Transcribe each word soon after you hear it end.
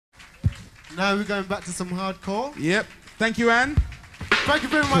Now we're going back to some hardcore. Yep. Thank you, Anne. Thank you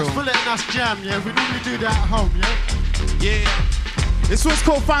very much for letting us jam, yeah? We normally do that at home, yeah? Yeah. This one's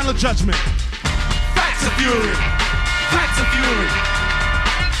called Final Judgment. Facts of fury. Facts of fury.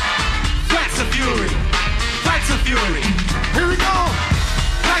 Facts of fury. Facts of fury. Here we go.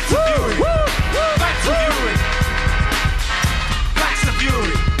 Facts of fury. Facts of fury. Facts of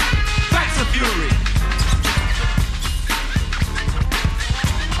fury. Facts of fury.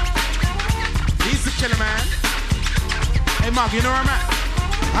 He's the killer, man. Hey, Mark, you know where I'm at?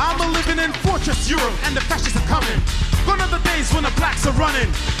 I'm a living in Fortress Europe, and the fascists are coming. Gone are the days when the blacks are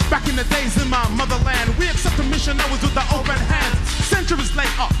running. Back in the days in my motherland, we accept the mission that was with the open hands. Centuries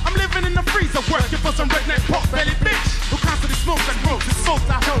later, I'm living in the freezer, working for some redneck pork-belly bitch who constantly smokes and grows his smoke.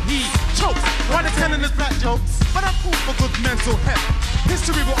 I hope he chokes while they're telling us black jokes. But I'm cool for good mental health.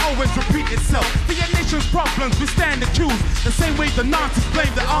 History will always repeat itself. For your nation's problems, we stand accused. The same way the Nazis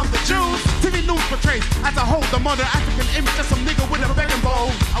blame the on the Jews. TV news portrays as a whole the modern African image of some nigga with a begging bowl.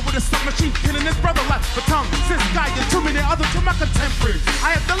 I would have stuck machine killing his brother like the tongue. Since Guy and too many others to my contemporaries.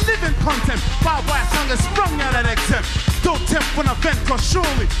 I have the living content. Barbed wire tongue is sprung out of exempt. Don't tempt when I vent, cause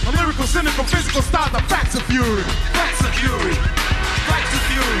surely a lyrical, cynical, physical style, the facts of fury. Facts of fury. Facts of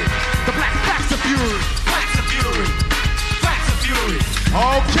fury. The black facts of fury. Facts of fury. Facts of fury.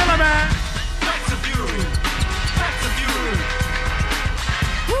 Oh, killer, man. Facts of fury. Facts of fury.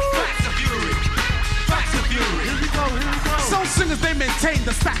 Facts of fury. Facts of fury. Here we go, here we go. Soul singers, they maintain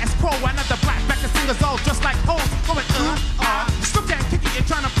the status quo. And not the black backer singers all just like hoes. Going, Still can't kick it, you're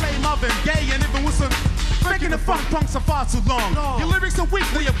trying to play Marvin Gaye and even with some making the funk punks are far too long. Your lyrics are weak,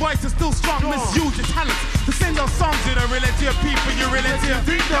 but your voice is still strong. Misuse your talents to sing those songs you don't relate to your people, you relate to your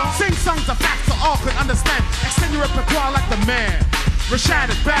people. Sing songs of facts so all can understand. Extend your repertoire like the man.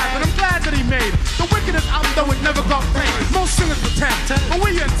 Rashad is bad, but I'm glad that he made the wickedest album, though it never got paid. Most singers pretend, but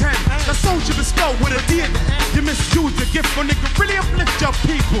we intend the soul should be spelled with a D at the end. You misuse your gift when it can really uplift your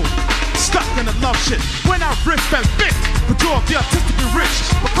people. Stuck in the love shit when I riff and bit. Majority artistically rich,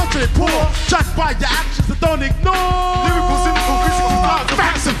 but culturally poor. Judged by your actions that don't ignore. Lyrical, cynical, physical,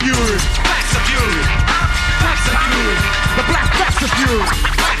 facts of fury. Facts of fury. Facts of fury. The black facts of fury.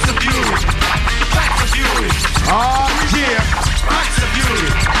 Facts of fury. Facts of fury. Oh yeah. Facts of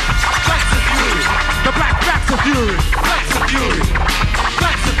fury. Facts of fury. The black facts of fury. Facts of fury.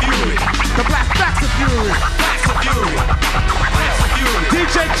 Facts of fury. The black facts of fury. Facts of fury. Facts of fury.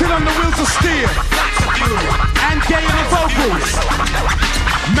 DJ Kill on the wheels of steel. Facts of fury. And Gay on the vocals.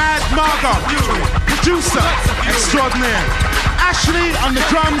 Mad Margot, producer extraordinaire. Ashley on the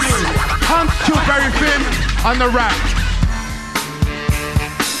drums. Hunt Kilberry Finn on the rap.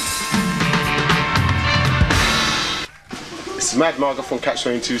 It's Mad Marga from Catch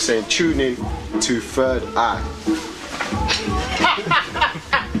 22 saying tune in to Third Eye.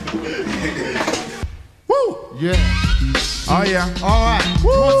 Woo! Yeah. Oh yeah. Alright. You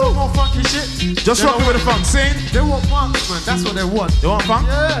want some more funky shit? Just rocking with the funk. Sing. They want funk, man. That's what they want. You want funk?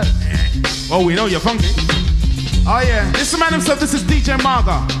 Yeah. Oh, we know you're funky. Oh yeah. This is the man himself. This is DJ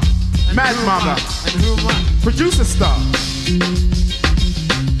Marga. Mad Marga. And who am I? Producer star.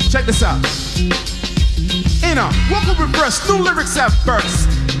 Check this out. Inner, welcome reverse, new lyrics have burst.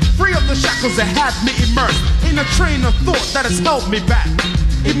 Free of the shackles that had me immersed in a train of thought that has held me back.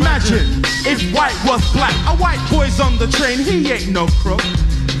 Imagine if white was black. A white boy's on the train, he ain't no crook.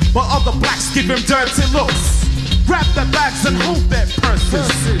 But other blacks give him dirty looks. Grab their bags and hold their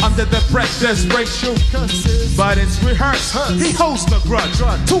purses. Under their breath there's racial curses, but it's rehearsed. He holds the grudge.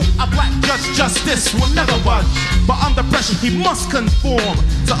 To a black judge, justice will never budge. But under pressure he must conform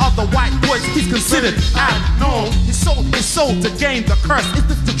to other white boys. He's considered abnormal. He sold his soul to gain the curse. Is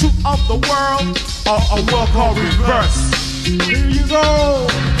this the truth of the world, or a world called reverse? Here you go.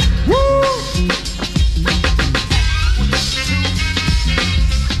 Woo!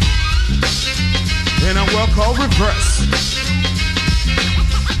 In a world called reverse.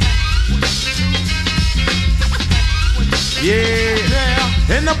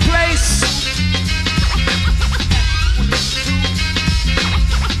 Yeah. In a place.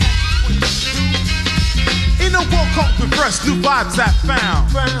 In a world called reverse, new vibes I found.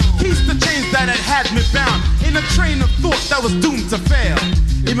 Keys the chains that had me bound. In a train of thought that was doomed to fail.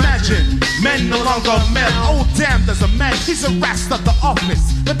 Imagine, men no longer men. Oh damn, there's a man, he's harassed at the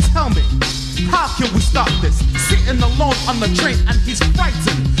office. But tell me, how can we stop this? Sitting alone on the train and he's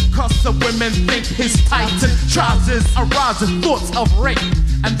frightened, cause the women think he's tightened. Trousers arousing thoughts of rape.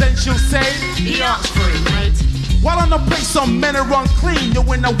 And then she'll say, he asked for it, mate. While on the place some men are unclean,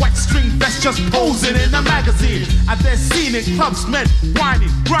 you're in a white string vest just posing in a magazine. And they're seen in clubs, men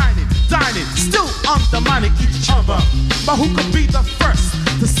whining, grinding, dining, still undermining each other. But who could be the first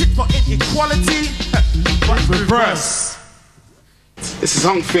to sit for inequality, but reverse. This is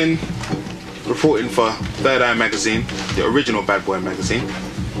Hunk Finn reporting for Third Eye Magazine, the original Bad Boy magazine.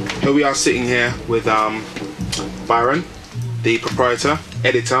 Here we are sitting here with Byron, the proprietor,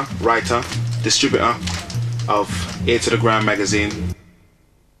 editor, writer, distributor of Ear to the Ground magazine.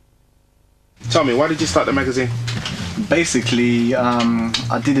 Tell me, why did you start the magazine? Basically,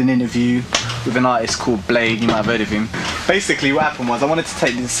 I did an interview with an artist called Blade. You might have heard of him. Basically, what happened was I wanted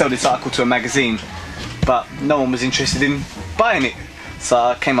to sell this article to a magazine, but no one was interested in buying it. So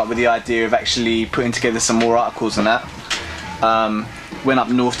I came up with the idea of actually putting together some more articles and that. Went up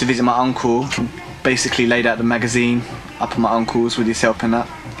north to visit my uncle, basically laid out the magazine up at my uncle's with his help and that.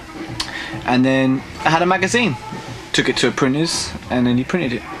 And then I had a magazine, took it to a printer's, and then he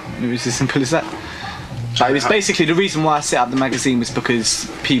printed it. It was as simple as that. But it was basically the reason why I set up the magazine was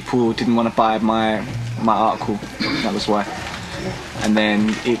because people didn't want to buy my article. That was why. And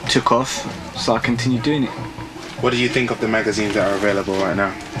then it took off, so I continued doing it. What do you think of the magazines that are available right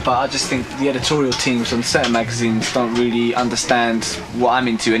now? But I just think the editorial teams on certain magazines don't really understand what I'm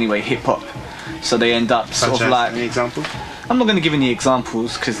into anyway, hip-hop. So they end up sort of like... Any examples? I'm not going to give any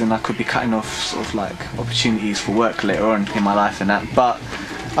examples because then I could be cutting off sort of like opportunities for work later on in my life and that. But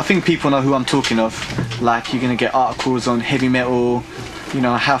I think people know who I'm talking of. Like, you're going to get articles on heavy metal, you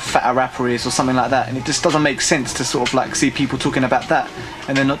know, how fat a rapper is or something like that, and it just doesn't make sense to sort of like see people talking about that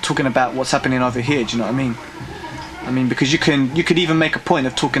and they're not talking about what's happening over here. Do you know what I mean? I mean, because you could even make a point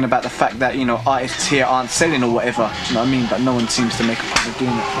of talking about the fact that, you know, artists here aren't selling or whatever. Do you know what I mean? But no one seems to make a point of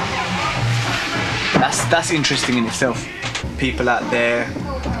doing it. That's interesting in itself. People out there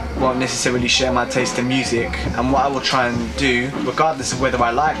won't necessarily share my taste in music, and what I will try and do, regardless of whether I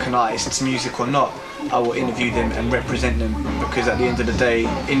like an artist's music or not, I will interview them and represent them, because at the end of the day,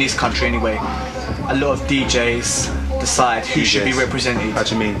 in this country anyway, a lot of DJs decide who should be represented. What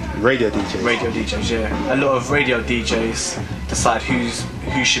do you mean? Radio DJs? Radio DJs, yeah. A lot of radio DJs decide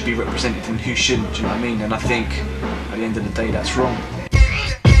who should be represented and who shouldn't, do you know what I mean? And I think at the end of the day that's wrong.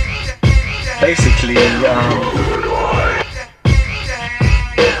 Basically,